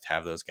just like to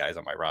have those guys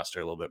on my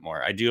roster a little bit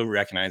more. I do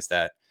recognize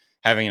that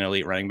having an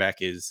elite running back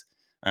is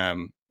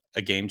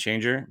a game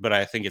changer, but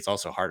I think it's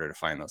also harder to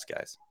find those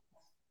guys.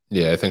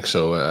 Yeah, I think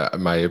so.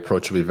 My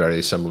approach will be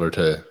very similar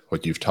to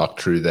what you've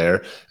talked through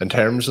there. In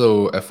terms,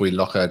 though, if we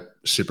look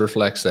at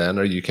Superflex, then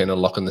are you kind of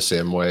looking the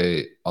same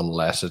way,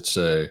 unless it's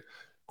a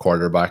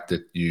quarterback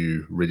that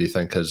you really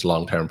think has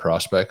long-term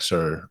prospects,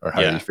 or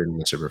how are you feeling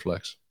with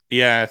Superflex?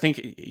 Yeah, I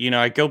think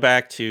I go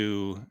back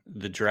to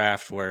the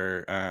draft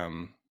where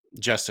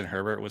Justin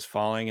Herbert was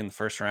falling in the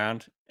first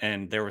round,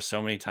 and there were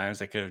so many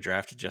times I could have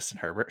drafted Justin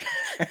Herbert.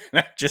 And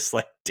I'm just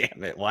like,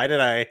 damn it, why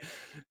did I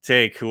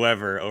take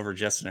whoever over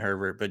Justin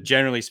Herbert? But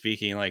generally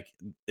speaking, like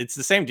it's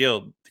the same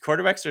deal. The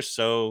quarterbacks are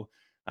so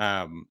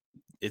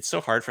it's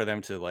so hard for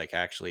them to like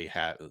actually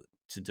have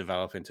to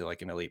develop into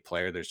like an elite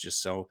player. There's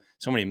just so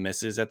many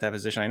misses at that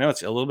position. I know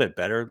it's a little bit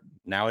better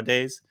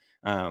nowadays.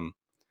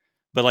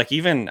 But like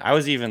I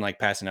was even like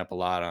passing up a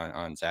lot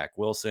on Zach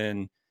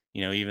Wilson,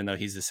 even though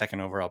he's the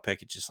second overall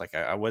pick. It's just like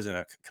I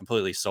wasn't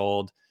completely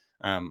sold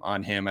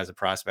on him as a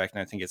prospect.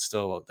 And I think it's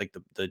still like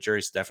the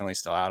jury's definitely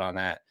still out on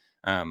that.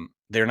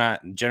 They're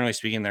not, generally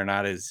speaking, they're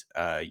not as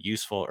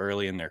useful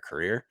early in their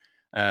career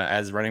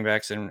as running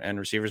backs and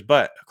receivers.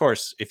 But of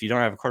course, if you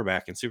don't have a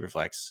quarterback in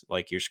Superflex,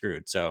 like you're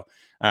screwed. So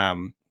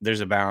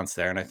there's a balance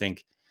there. And I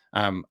think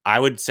I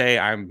would say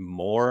I'm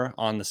more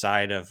on the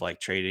side of like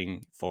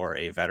trading for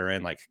a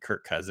veteran like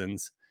Kirk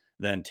Cousins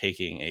than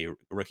taking a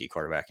rookie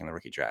quarterback in the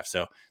rookie draft.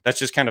 So that's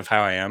just kind of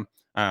how I am,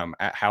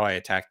 at how I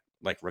attack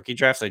like rookie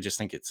drafts. I just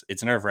think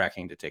it's nerve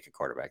wracking to take a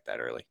quarterback that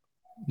early.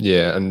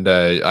 Yeah, and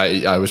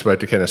I was about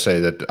to kind of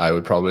say that I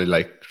would probably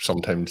like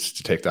sometimes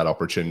to take that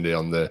opportunity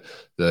on the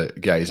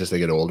guys as they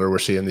get older. We're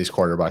seeing these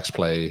quarterbacks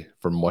play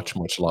for much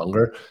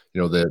longer.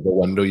 The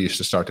window used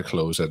to start to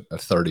close at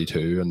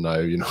 32, and now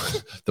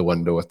the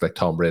window with like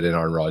Tom Brady and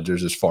Aaron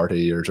Rodgers is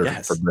 40 years, or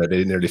Yes. for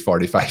Brady nearly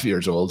 45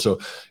 years old. So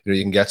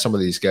you can get some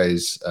of these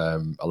guys a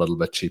little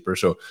bit cheaper.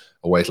 So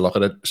a way to look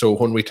at it. So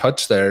when we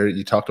touched there,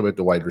 you talked about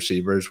the wide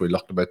receivers. We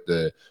looked about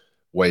the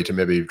way to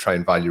maybe try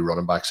and value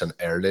running backs in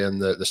early in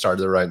the start of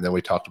the round. And then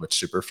we talked about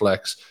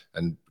Superflex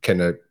and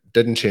kind of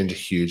didn't change a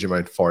huge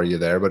amount for you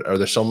there. But are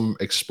there some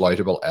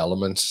exploitable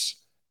elements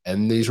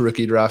in these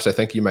rookie drafts? I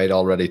think you might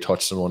already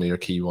touched on one of your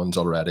key ones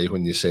already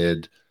when you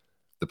said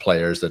the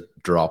players that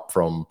drop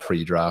from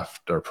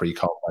pre-draft or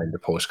pre-combine to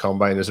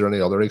post-combine. Is there any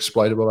other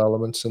exploitable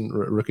elements in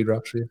rookie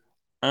drafts for you?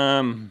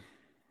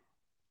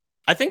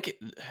 I think,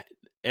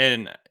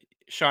 and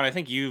Sean, I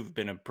think you've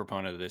been a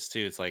proponent of this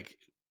too. It's like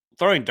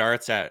throwing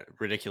darts at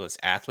ridiculous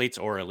athletes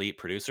or elite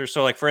producers.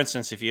 So like, for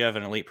instance, if you have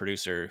an elite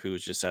producer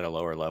who's just at a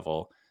lower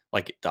level,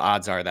 like the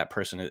odds are that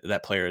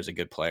player is a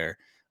good player.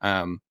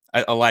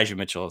 Elijah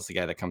Mitchell is the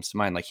guy that comes to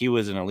mind. Like he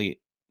was an elite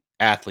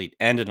athlete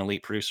and an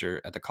elite producer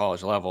at the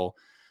college level.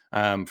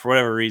 For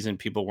whatever reason,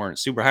 people weren't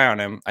super high on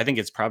him. I think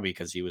it's probably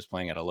because he was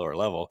playing at a lower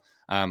level.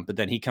 But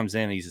then he comes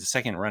in, he's the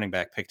second running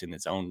back picked in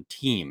his own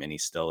team, and he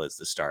still is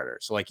the starter.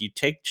 So like you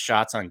take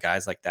shots on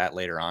guys like that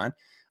later on.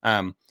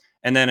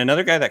 And then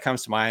another guy that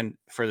comes to mind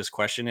for this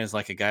question is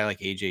like a guy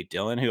like AJ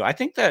Dillon, who I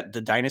think that the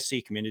Dynasty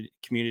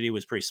community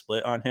was pretty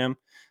split on him.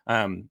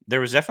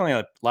 There was definitely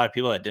a lot of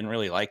people that didn't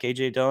really like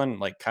AJ Dillon,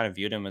 like kind of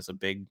viewed him as a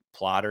big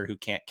plotter who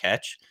can't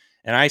catch.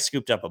 And I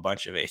scooped up a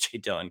bunch of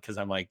AJ Dillon because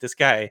I'm like, this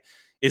guy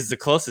is the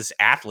closest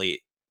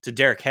athlete to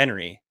Derrick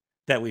Henry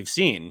that we've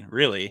seen,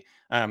 really.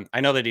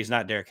 I know that he's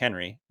not Derrick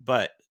Henry,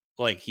 but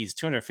like he's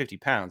 250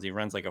 pounds. He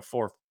runs like a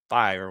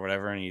 4.5 or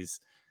whatever. And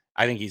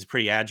I think he's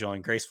pretty agile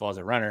and graceful as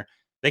a runner.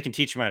 They can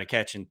teach him how to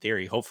catch in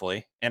theory,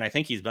 hopefully. And I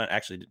think he's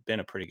actually been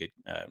a pretty good,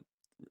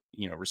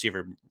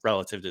 receiver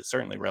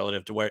certainly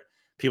relative to what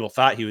people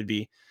thought he would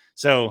be.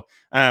 So,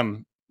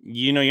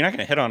 you're not going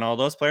to hit on all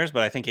those players,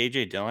 but I think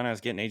AJ Dillon, I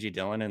was getting AJ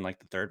Dillon in like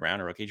the third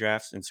round of rookie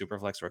drafts and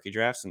Superflex rookie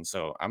drafts. And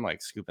so I'm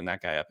like scooping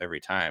that guy up every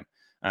time.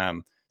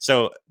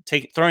 So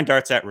throwing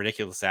darts at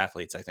ridiculous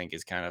athletes, I think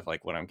is kind of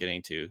like what I'm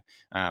getting to,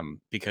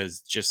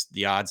 because just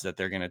the odds that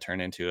they're going to turn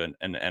into an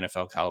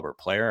NFL caliber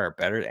player are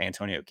better.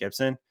 Antonio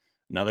Gibson,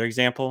 another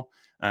example.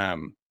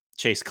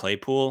 Chase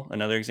Claypool,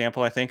 another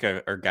example, I think,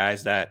 are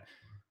guys that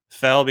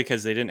fell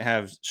because they didn't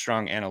have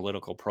strong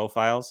analytical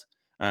profiles,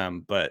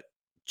 but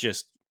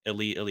just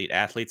elite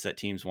athletes that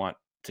teams want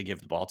to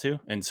give the ball to.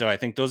 And so I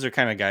think those are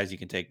kind of guys you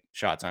can take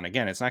shots on.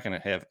 Again, it's not going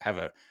to have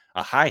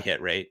a high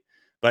hit rate,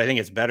 but I think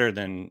it's better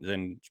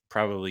than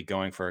probably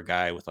going for a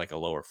guy with like a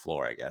lower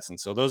floor, I guess. And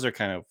so those are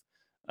kind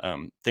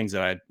of things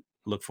that I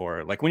look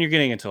for, like when you're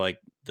getting into like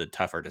the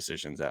tougher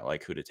decisions at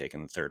like who to take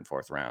in the third and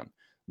fourth round.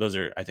 those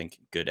are, I think,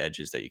 good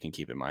edges that you can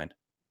keep in mind.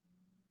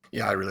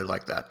 Yeah, I really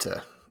like that,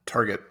 to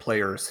target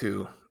players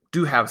who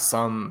do have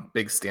some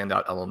big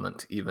standout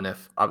element, even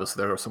if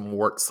obviously there are some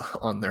warts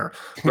on their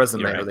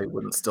resume Right. or they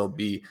wouldn't still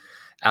be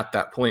at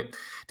that point.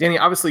 Danny,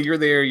 obviously you're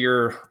there,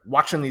 you're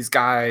watching these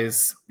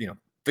guys,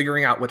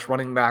 figuring out which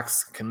running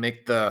backs can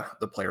make the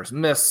players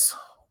miss,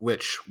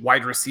 which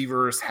wide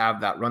receivers have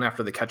that run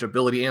after the catch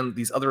ability and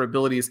these other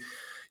abilities.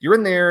 You're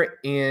in there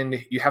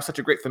and you have such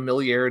a great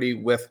familiarity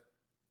with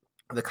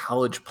the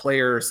college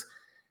players.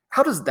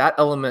 How does that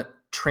element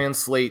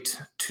translate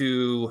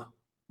to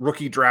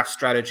rookie draft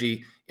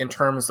strategy in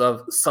terms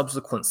of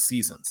subsequent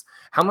seasons?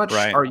 How much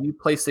Right. are you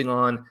placing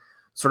on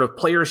sort of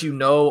players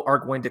are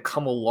going to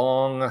come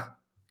along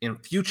in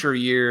future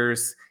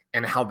years,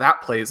 and how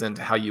that plays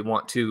into how you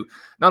want to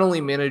not only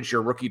manage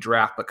your rookie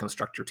draft, but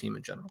construct your team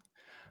in general?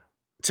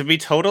 To be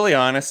totally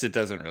honest, it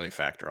doesn't really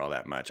factor all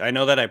that much. I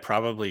know that I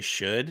probably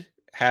should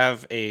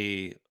have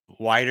a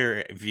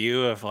wider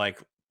view of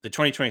like the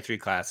 2023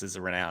 class is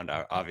renowned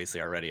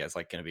obviously already as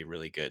like going to be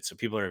really good. So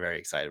people are very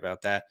excited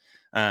about that.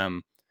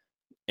 Um,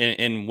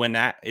 and when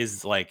that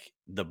is like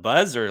the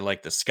buzz or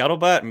like the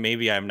scuttlebutt,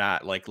 maybe I'm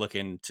not like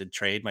looking to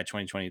trade my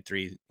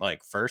 2023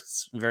 like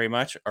firsts very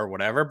much or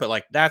whatever. But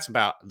like that's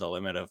about the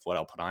limit of what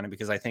I'll put on it,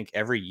 because I think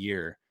every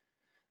year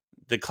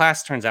the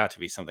class turns out to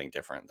be something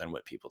different than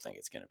what people think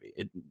it's going to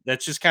be.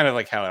 That's just kind of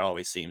like how it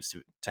always seems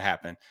to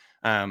happen.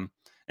 And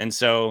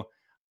so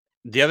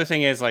the other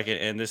thing is like,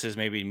 and this is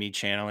maybe me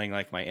channeling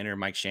like my inner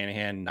Mike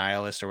Shanahan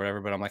nihilist or whatever,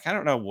 but I'm like, I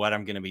don't know what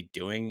I'm going to be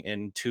doing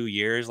in 2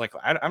 years. Like,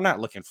 I'm not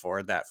looking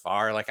forward that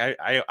far. Like,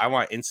 I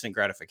want instant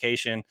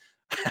gratification.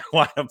 I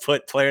want to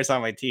put players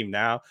on my team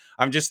now.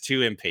 I'm just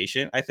too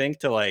impatient, I think,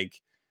 to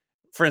like,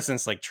 for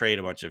instance, like trade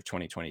a bunch of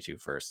 2022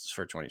 firsts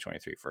for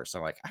 2023 firsts.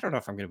 I'm like, I don't know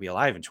if I'm going to be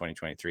alive in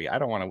 2023. I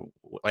don't want to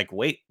like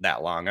wait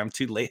that long. I'm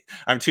too late.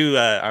 I'm too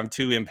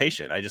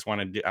impatient. I just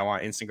want to I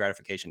want instant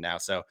gratification now.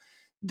 So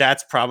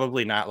that's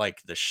probably not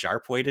like the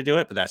sharp way to do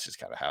it, but that's just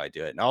kind of how I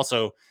do it. And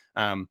also,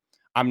 um,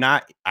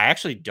 I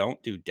actually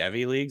don't do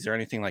Devy leagues or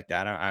anything like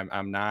that.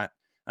 I'm not,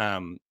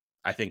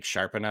 I think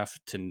sharp enough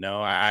to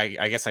know.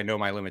 I guess I know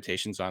my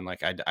limitations on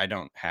like I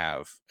don't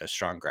have a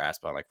strong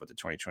grasp on like what the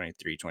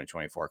 2023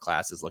 2024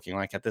 class is looking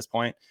like at this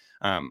point.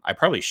 I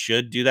probably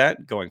should do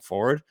that going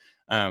forward.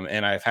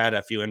 And I've had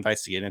a few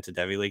invites to get into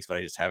Devy leagues, but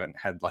I just haven't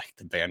had like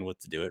the bandwidth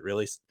to do it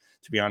really,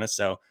 to be honest.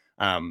 So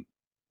I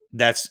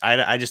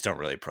just don't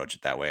really approach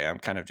it that way. I'm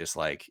kind of just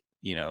like,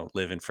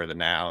 living for the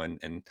now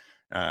and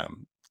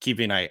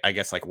keeping I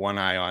guess like one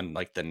eye on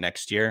like the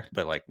next year,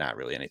 but like not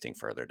really anything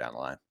further down the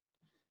line.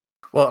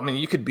 Well, I mean,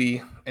 you could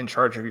be in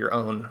charge of your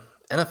own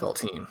NFL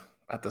team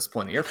at this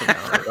point a year from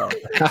now. So,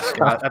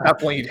 at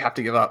that point, you'd have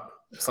to give up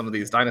some of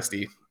these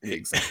dynasty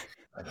leagues.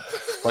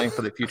 Playing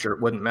for the future,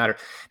 it wouldn't matter.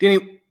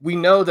 Danny, we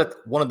know that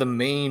one of the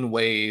main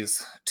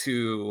ways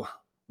to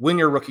win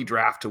your rookie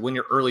draft, to win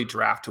your early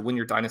draft, to win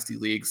your dynasty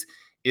leagues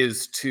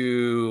is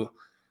to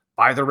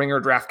buy the Ringer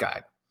draft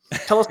guide.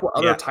 Tell us what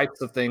other Yeah. types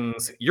of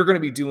things you're going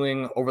to be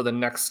doing over the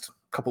next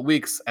couple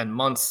weeks and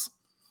months.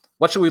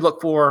 What should we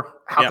look for?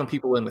 How can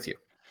people win with you?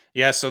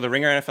 Yeah, so the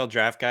Ringer NFL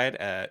Draft Guide,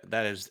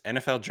 that is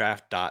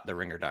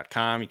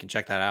nfldraft.theringer.com. You can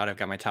check that out. I've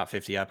got my top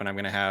 50 up, and I'm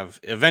going to have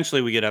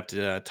eventually we get up to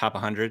the top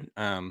 100.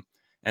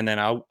 And then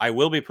I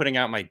will be putting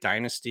out my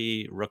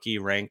Dynasty rookie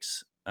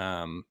ranks.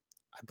 I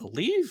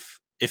believe,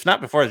 if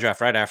not before the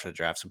draft, right after the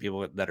draft. So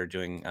people that are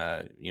doing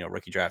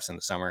rookie drafts in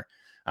the summer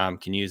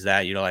can use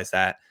that, utilize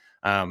that.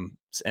 And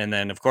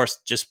then of course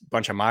just a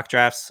bunch of mock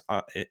drafts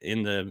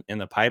in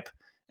the pipe.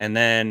 And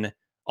then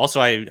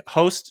also I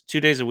host 2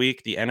 days a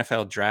week the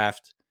NFL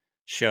Draft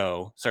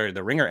show,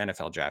 the Ringer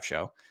NFL Draft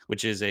show,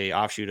 which is a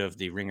offshoot of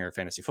the Ringer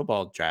Fantasy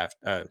Football Draft,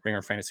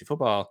 Ringer Fantasy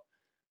Football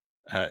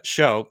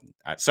show.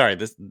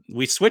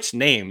 We switched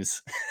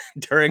names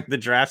during the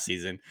draft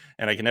season,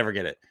 and I can never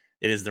get it.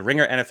 It is the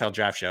Ringer NFL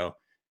Draft show,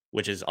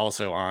 which is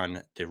also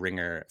on the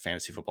Ringer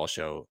Fantasy Football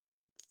show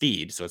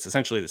feed. So it's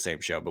essentially the same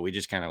show, but we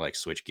just kind of like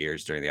switch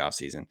gears during the off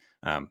season.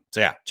 So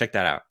yeah, check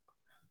that out.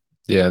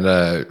 Yeah,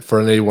 and for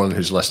anyone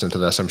who's listening to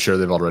this, I'm sure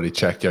they've already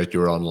checked out.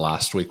 You were on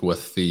last week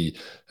with the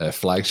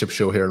flagship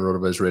show here on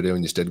RotoViz Radio,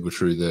 and you did go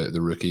through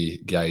the rookie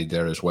guide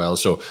there as well.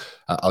 So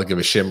I'll give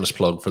a shameless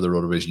plug for the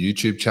RotoViz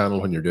YouTube channel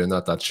when you're doing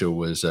that. That show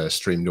was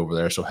streamed over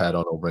there, so head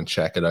on over and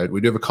check it out.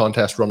 We do have a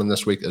contest running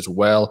this week as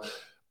well.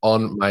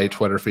 On my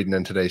Twitter feed and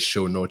in today's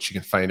show notes, you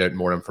can find out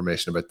more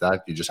information about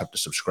that. You just have to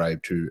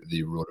subscribe to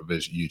the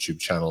RotoViz YouTube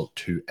channel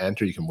to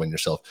enter. You can win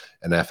yourself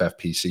an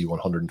FFPC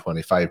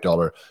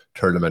 $125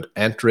 tournament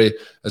entry.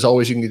 As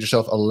always, you can get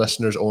yourself a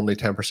listeners only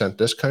 10%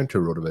 discount to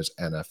RotoViz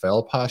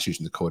NFL Pass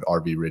using the code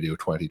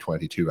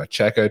RVRadio2022 at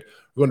checkout.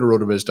 Go to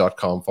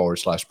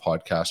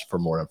rotoviz.com/podcast for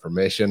more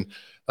information.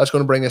 That's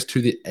going to bring us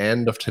to the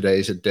end of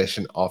today's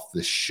edition of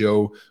the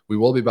show. We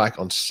will be back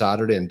on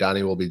Saturday, and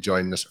Danny will be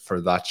joining us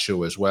for that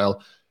show as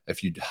well.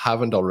 If you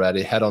haven't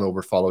already, head on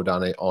over, follow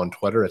Danny on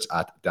Twitter. It's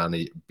at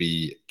Danny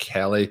B.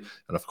 Kelly.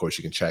 And of course,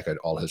 you can check out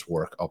all his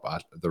work up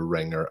at The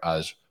Ringer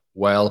as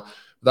well.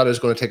 That is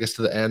going to take us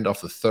to the end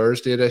of the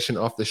Thursday edition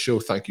of the show.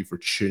 Thank you for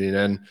tuning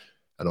in.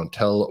 And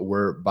until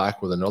we're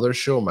back with another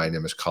show, my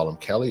name is Colin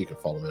Kelly. You can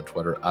follow me on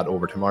Twitter at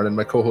Overtime Ireland.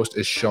 My co-host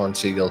is Sean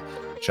Siegel.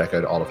 Check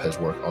out all of his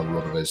work on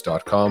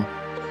rotoviz.com.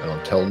 And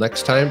until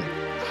next time,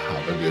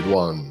 have a good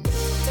one.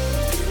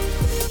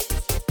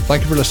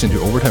 Thank you for listening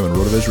to Overtime on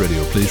RotoViz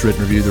Radio. Please rate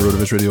and review the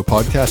RotoViz Radio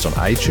podcast on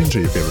iTunes or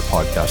your favorite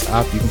podcast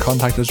app. You can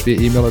contact us via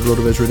email at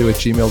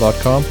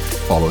rotovizradio@gmail.com.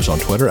 Follow us on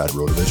Twitter at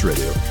RotoViz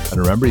Radio. And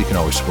remember, you can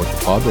always support the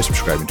pod by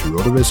subscribing to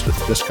RotoViz with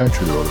a discount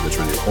through the RotoViz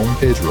Radio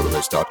homepage,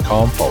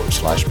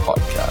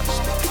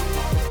 rotoviz.com/podcast.